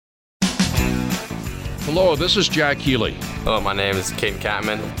Hello, this is Jack Healy. Hello, my name is Caden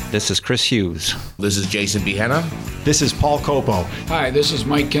Catman. This is Chris Hughes. This is Jason Behenna. This is Paul Copo. Hi, this is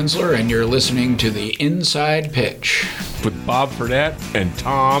Mike Kinsler, and you're listening to The Inside Pitch With Bob Fredette and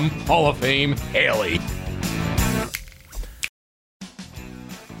Tom Hall of Fame Haley.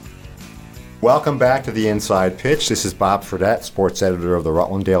 Welcome back to The Inside Pitch. This is Bob Fredette, sports editor of the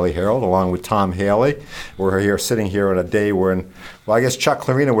Rutland Daily Herald, along with Tom Haley. We're here sitting here on a day when, well, I guess Chuck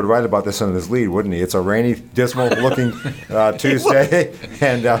Clarina would write about this in his lead, wouldn't he? It's a rainy, dismal-looking Tuesday.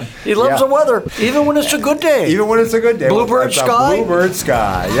 And he loves the weather, even when it's a good day. Even when it's a good day. Bluebird sky. Bluebird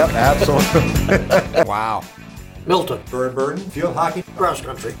sky. Yep, absolutely. Wow. Milton. Burton, field hockey. Cross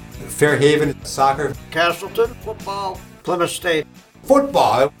country. Fairhaven, soccer. Castleton, football. Plymouth State.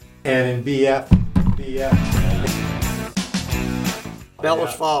 Football. And in BF.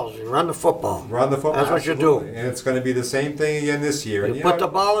 Bellows Falls, you run the football. Run the football. That's what absolutely. you do. And it's going to be the same thing again this year. You put the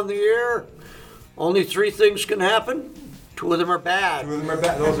ball in the air, only 3 things can happen. 2 of them are bad. 2 of them are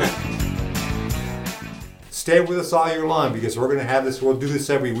bad. Those are... Stay with us all year long because we're going to have this. We'll do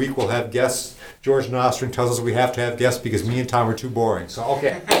this every week. We'll have guests. George Nostrin tells us we have to have guests because me and Tom are too boring. So,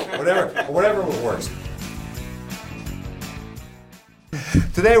 okay, whatever works.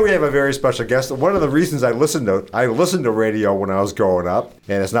 Today we have a very special guest. One of the reasons I listened to radio when I was growing up,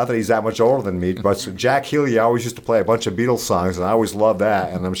 and it's not that he's that much older than me, but Jack Healy always used to play a bunch of Beatles songs, and I always loved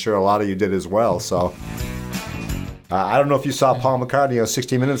that, and I'm sure a lot of you did as well. So I don't know if you saw Paul McCartney on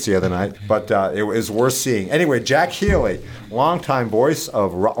 60 Minutes the other night, but it was worth seeing. Anyway, Jack Healy, longtime voice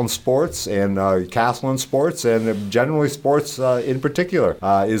of Rutland sports and Castleton sports, and generally sports in particular,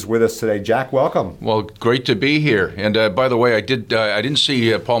 is with us today. Jack, welcome. Well, great to be here. And by the way, I didn't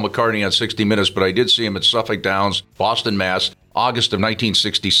see Paul McCartney on 60 Minutes, but I did see him at Suffolk Downs, Boston, Mass., August of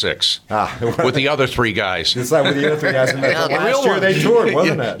 1966, with the other 3 guys. It's like with the other 3 guys. Last year they toured,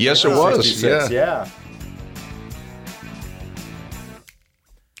 wasn't it? Yes, it was. Yeah.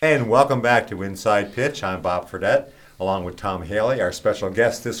 And welcome back to Inside Pitch. I'm Bob Fredette, along with Tom Haley. Our special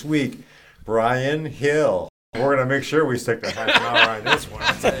guest this week, Brian Hill. We're going to make sure we stick to half an hour on this one.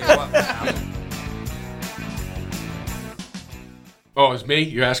 I'll tell you what now. Oh, it's me?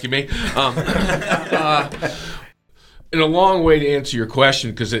 You're asking me? In a long way to answer your question,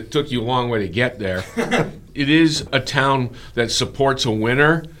 because it took you a long way to get there, it is a town that supports a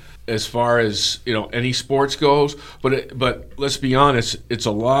winner as far as any sports goes, but let's be honest, it's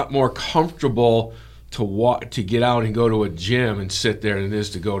a lot more comfortable to get out and go to a gym and sit there than it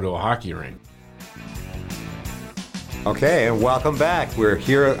is to go to a hockey rink. Okay, and welcome back. We're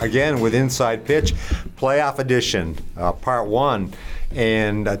here again with Inside Pitch, Playoff Edition, Part 1.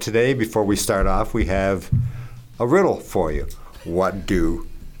 And today, before we start off, we have a riddle for you. What do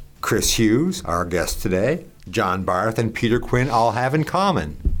Chris Hughes, our guest today, John Barth, and Peter Quinn all have in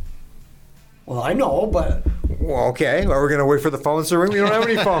common? Well, I know, but... Well, okay. Well, we're going to wait for the phones to ring. We don't have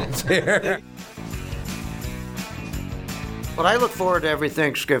any phones here. But I look forward to every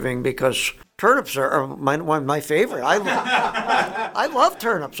Thanksgiving because turnips are one of my favorite. I love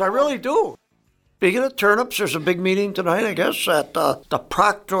turnips. I really do. Speaking of turnips, there's a big meeting tonight, I guess, at the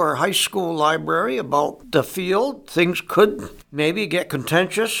Proctor High School Library about the field. Things could maybe get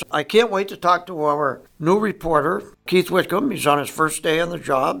contentious. I can't wait to talk to our new reporter, Keith Whitcomb. He's on his first day on the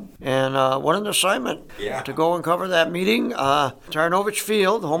job. And what an assignment to go and cover that meeting. Tarnovich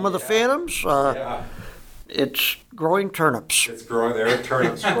Field, home of the Phantoms. It's growing turnips. It's growing. There are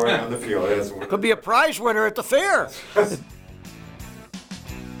turnips growing on the field. Could be a prize winner at the fair.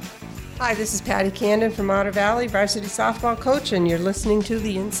 Hi, this is Patty Candon from Otter Valley, varsity softball coach, and you're listening to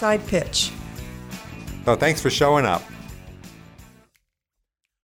The Inside Pitch. So thanks for showing up.